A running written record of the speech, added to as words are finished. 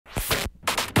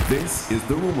This is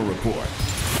The Rumor Report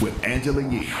with Angela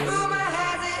Yee on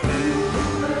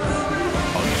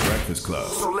The Breakfast Club.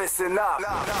 So listen up.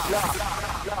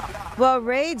 Well,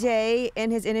 Ray J, in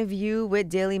his interview with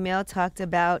Daily Mail, talked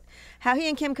about how he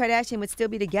and Kim Kardashian would still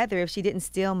be together if she didn't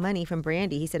steal money from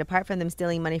Brandy. He said, apart from them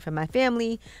stealing money from my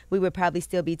family, we would probably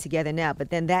still be together now. But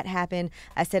then that happened.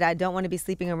 I said, I don't want to be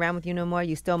sleeping around with you no more.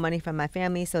 You stole money from my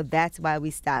family, so that's why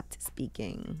we stopped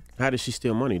speaking. How did she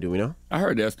steal money? Do we know? I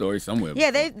heard that story somewhere.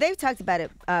 Yeah, they've talked about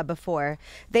it before.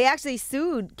 They actually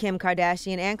sued Kim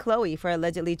Kardashian and Khloe for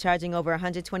allegedly charging over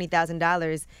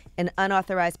 $120,000 in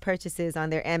unauthorized purchases on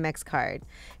their Amex card.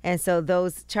 And so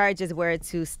those charges were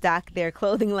to stock their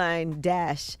clothing line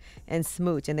Dash and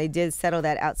Smooch, and they did settle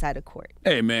that outside of court.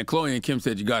 Hey, man, Khloe and Kim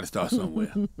said you got to start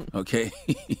somewhere, okay?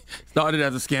 Started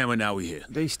as a scammer, now we here.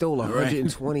 They stole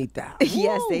 $120,000.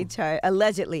 Yes, they charged,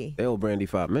 allegedly. They owe Brandy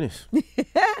 5 minutes.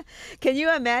 Can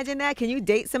you imagine that? Can you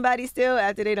date somebody still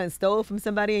after they done stole from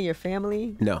somebody in your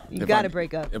family? No. You got to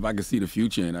break up. If I can see the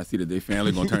future and I see that their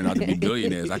family going to turn out to be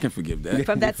billionaires, I can forgive that.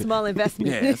 From that small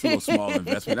investment. Yeah, that's a little small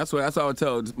investment. That's what I would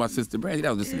tell my sister Brandy.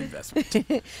 That was just an investment.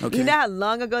 Okay. You know how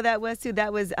long ago that was, too?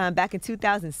 That was back in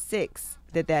 2006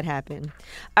 that happened.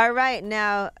 All right,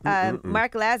 now,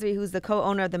 Mark Lazary, who's the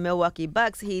co-owner of the Milwaukee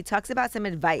Bucks, he talks about some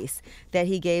advice that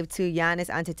he gave to Giannis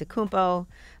Antetokounmpo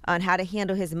on how to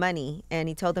handle his money, and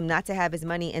he told him not to have his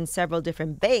money in several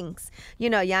different banks. You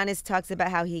know, Giannis talks about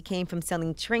how he came from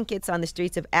selling trinkets on the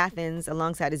streets of Athens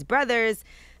alongside his brothers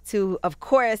to, of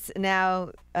course,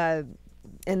 now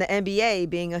in the NBA,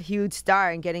 being a huge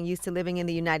star and getting used to living in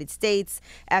the United States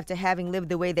after having lived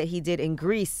the way that he did in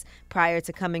Greece prior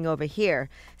to coming over here.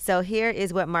 So here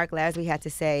is what Mark Lazary had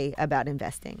to say about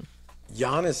investing.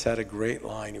 Giannis had a great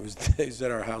line. He was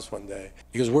at our house one day.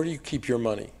 He goes, "Where do you keep your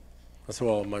money?" I said,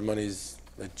 "Well, my money's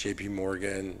at JP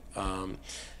Morgan."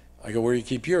 I go, "Where do you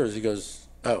keep yours?" He goes,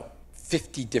 "Oh,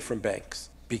 50 different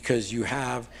banks, because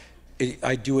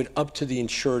I do it up to the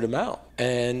insured amount.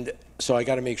 And so I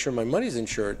got to make sure my money's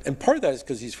insured." And part of that is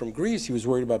because he's from Greece. He was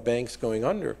worried about banks going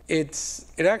under. It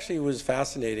actually was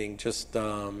fascinating. Just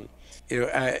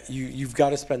you've got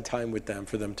to spend time with them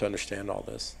for them to understand all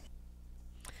this.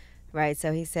 Right.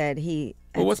 So he said he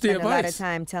what's the spent a lot of advice?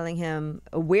 time telling him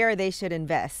where they should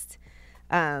invest.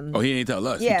 He ain't tell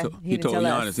us. Yeah, he told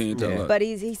Giannis. He ain't tell us. But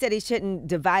he said he shouldn't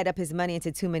divide up his money into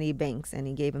too many banks, and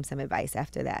he gave him some advice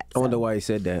after that. I wonder why he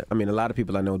said that. I mean, a lot of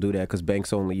people I know do that because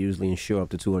banks only usually insure up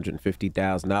to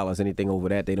 $250,000. Anything over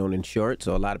that, they don't insure it.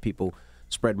 So a lot of people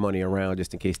spread money around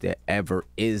just in case there ever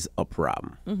is a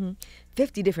problem.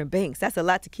 50 different banks. That's a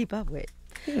lot to keep up with.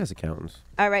 He has accountants.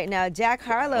 All right, now Jack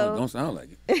Harlow. Don't sound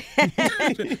like it.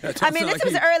 I mean, this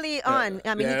was early on.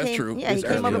 I mean, yeah, he that's came. true. Yeah, he It's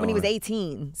came over early when he was on.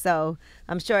 18. So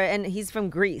I'm sure, and he's from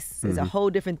Greece. There's a whole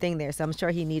different thing there. So I'm sure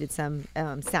he needed some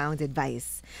sound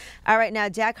advice. All right, now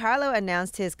Jack Harlow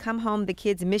announced his "Come Home, the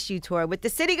Kids Miss You" tour with the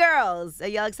City Girls. Are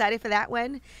y'all excited for that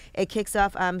one? It kicks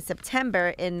off September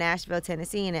in Nashville,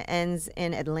 Tennessee, and it ends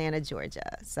in Atlanta,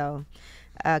 Georgia. So.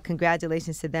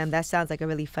 Congratulations to them. That sounds like a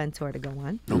really fun tour to go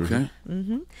on. Okay.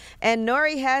 And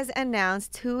Nori has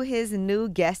announced who his new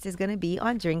guest is going to be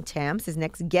on Drink Champs. His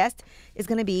next guest is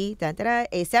going to be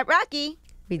A$AP Rocky.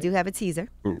 We do have a teaser.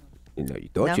 You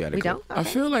thought you had a we clip. don't? I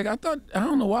feel like I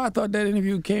don't know why I thought that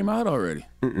interview came out already.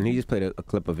 He just played a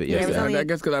clip of it Yeah, it was yesterday. only- I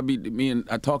guess because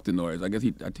I talked to Norris. I guess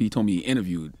he told me he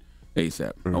interviewed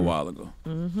A$AP a while ago.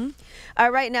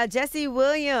 All right, now Jesse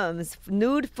Williams,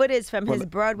 nude footage from his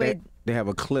Broadway. They have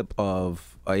a clip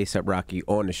of A$AP Rocky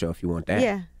on the show if you want that.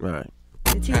 Yeah. All right.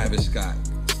 Travis Scott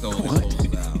stole his whole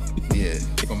style. Yeah.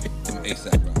 From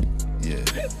A$AP Rocky. Yeah.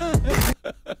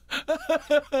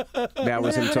 That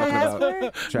was him talking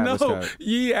about Travis No, Scott.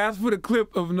 Ye asked for the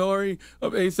clip of Nori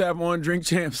of A$AP on Drink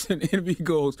Champs, and Envy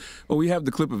goes, "Well, we have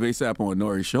the clip of A$AP on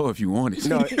Nori's show if you want it."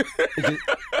 No,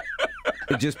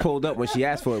 it just pulled up when she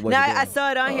asked for it. No, I saw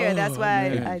it on here. That's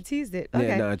why I teased it. Okay.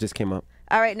 Yeah, no, it just came up.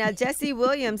 All right, now Jesse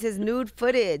Williams, his nude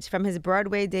footage from his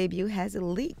Broadway debut has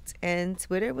leaked, and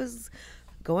Twitter was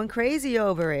going crazy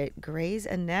over it. Grey's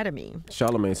Anatomy.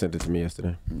 Charlamagne sent it to me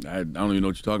yesterday. I don't even know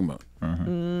what you're talking about.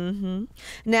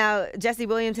 Now, Jesse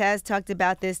Williams has talked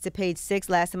about this to Page 6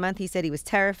 last month. He said he was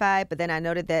terrified, but then I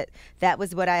noted that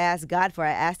was what I asked God for.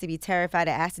 I asked to be terrified.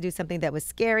 I asked to do something that was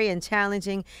scary and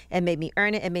challenging and made me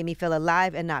earn it and made me feel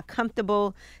alive and not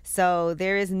comfortable. So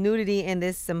there is nudity in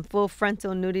this, some full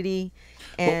frontal nudity,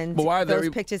 and but why are those they-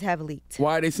 pictures have leaked.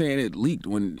 Why are they saying it leaked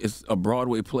when it's a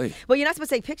Broadway play? Well, you're not supposed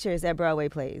to take pictures at Broadway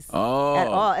plays at Oh,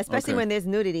 all, especially okay. when there's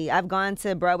nudity. I've gone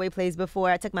to Broadway plays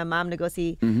before. I took my mom to go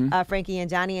see Frankie and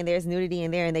Johnny, and there's nudity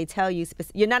in there, and they tell you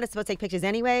you're not supposed to take pictures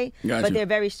anyway, Gotcha. but they're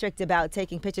very strict about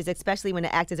taking pictures, especially when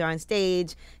the actors are on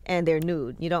stage and they're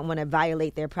nude. You don't want to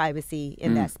violate their privacy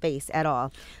in that space at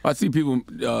all. I see people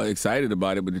excited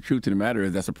about it, but the truth of the matter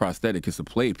is that's a prosthetic. It's a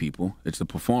play, people. It's a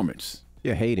performance.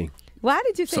 You're hating. Why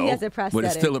did you say he has a prosthetic? But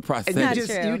it's still a prosthetic. Not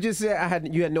true. You just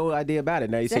said you had no idea about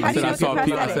it. Now you So say how you do you I know said it's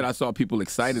a prosthetic? I saw people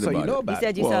excited So about you know it. about You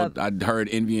said you Well, saw. I heard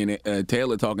Envy and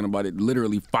Taylor talking about it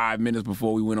literally 5 minutes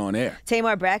before we went on air.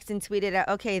 Tamar Braxton tweeted out,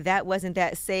 okay, that wasn't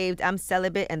that saved. I'm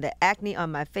celibate and the acne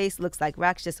on my face looks like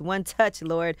rocks. Just one touch,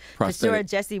 Lord. For Prosthetic. sure,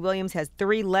 Jesse Williams has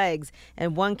 3 legs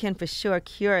and one can for sure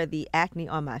cure the acne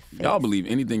on my face. Y'all believe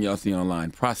anything y'all see online.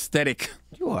 Prosthetic.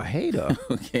 You a hater.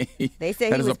 Okay. They say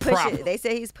That he is was a prop. pushing. They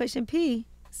say he's pushing P.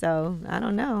 So I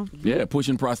don't know. Yeah,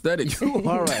 pushing prosthetics. You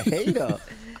are a hater.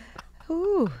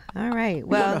 Ooh, all right. You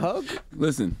want a Well, hug?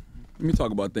 Listen, let me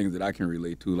talk about things that I can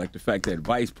relate to, like the fact that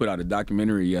Vice put out a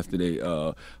documentary yesterday.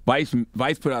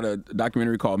 Vice put out a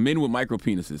documentary called "Men with Micro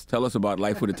Penises." Tell us about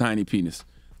life with a tiny penis.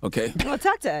 Okay, well,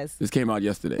 talk to us. this came out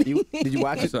yesterday. Did you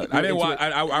watch it? So, I didn't watch.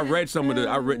 I read some of the.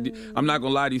 I'm not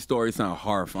gonna lie. These stories sound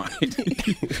horrifying.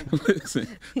 Listen,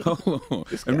 hold on.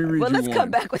 Let me read Well, you let's one.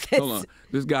 come back with this. Hold on.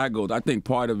 This guy goes. I think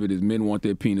part of it is men want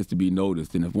their penis to be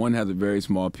noticed, and if one has a very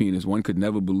small penis, one could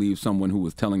never believe someone who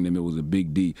was telling them it was a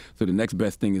big D. So the next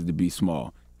best thing is to be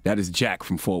small. That is Jack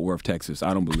from Fort Worth, Texas.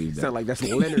 I don't believe that. Sound like that's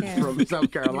Leonard from South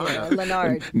Carolina.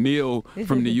 Leonard. Neil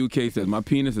from the UK says, my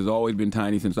penis has always been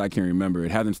tiny since I can remember.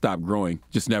 It hasn't stopped growing,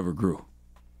 just never grew.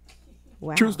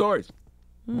 Wow. True stories.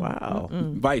 Wow.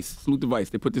 Vice, salute to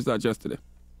Vice. They put this out yesterday.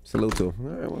 Salute to him.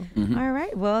 All right, well, All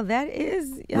right. Well, that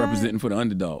is Representing for the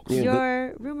underdogs.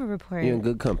 your rumor report. you're in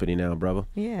good company now, brother.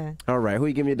 Yeah. All right, who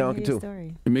you give me a donkey Your to?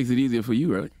 story. It makes it easier for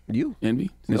you, right? You.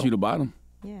 Envy, since No. you the bottom,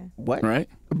 Yeah. What? right?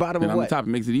 Bottom Then of on the what? top, it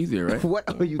makes it easier, right? What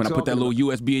are you When I talking put that little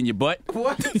USB in your butt,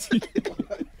 What?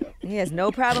 He has no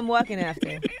problem walking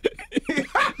after.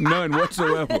 none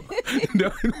whatsoever.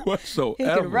 None whatsoever. He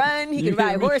can run. He You can hear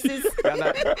ride me? horses.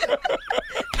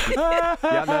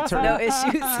 Y'all not turning. No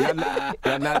issues.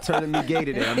 Y'all not turning me gay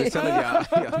today. I'm just telling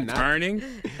y'all. Not, Turning.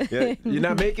 yeah, you're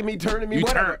not making me turning me. You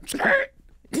whatever. turn.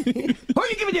 Who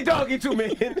you giving your doggy to,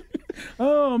 man?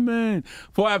 Oh, man.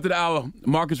 4 after the hour,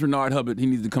 Marcus Renard Hubbard, he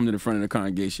needs to come to the front of the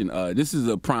congregation. This is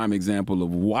a prime example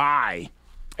of why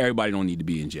everybody don't need to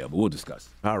be in jail, but we'll discuss.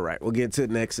 All right, we'll get to it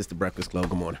next. It's the Breakfast Club.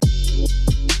 Good morning.